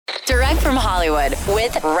Direct from Hollywood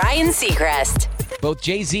with Ryan Seacrest. Both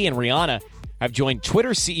Jay-Z and Rihanna have joined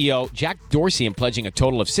Twitter CEO Jack Dorsey in pledging a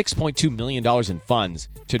total of $6.2 million in funds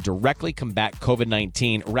to directly combat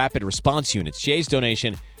COVID-19 rapid response units. Jay's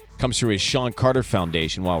donation comes through his Sean Carter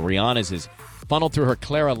Foundation, while Rihanna's is funneled through her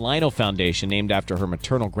Clara Lionel Foundation, named after her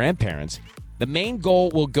maternal grandparents. The main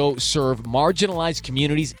goal will go serve marginalized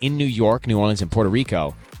communities in New York, New Orleans, and Puerto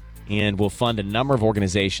Rico, and will fund a number of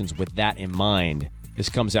organizations with that in mind. This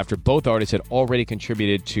comes after both artists had already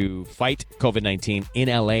contributed to fight COVID-19 in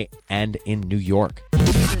LA and in New York.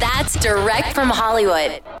 That's Direct from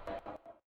Hollywood.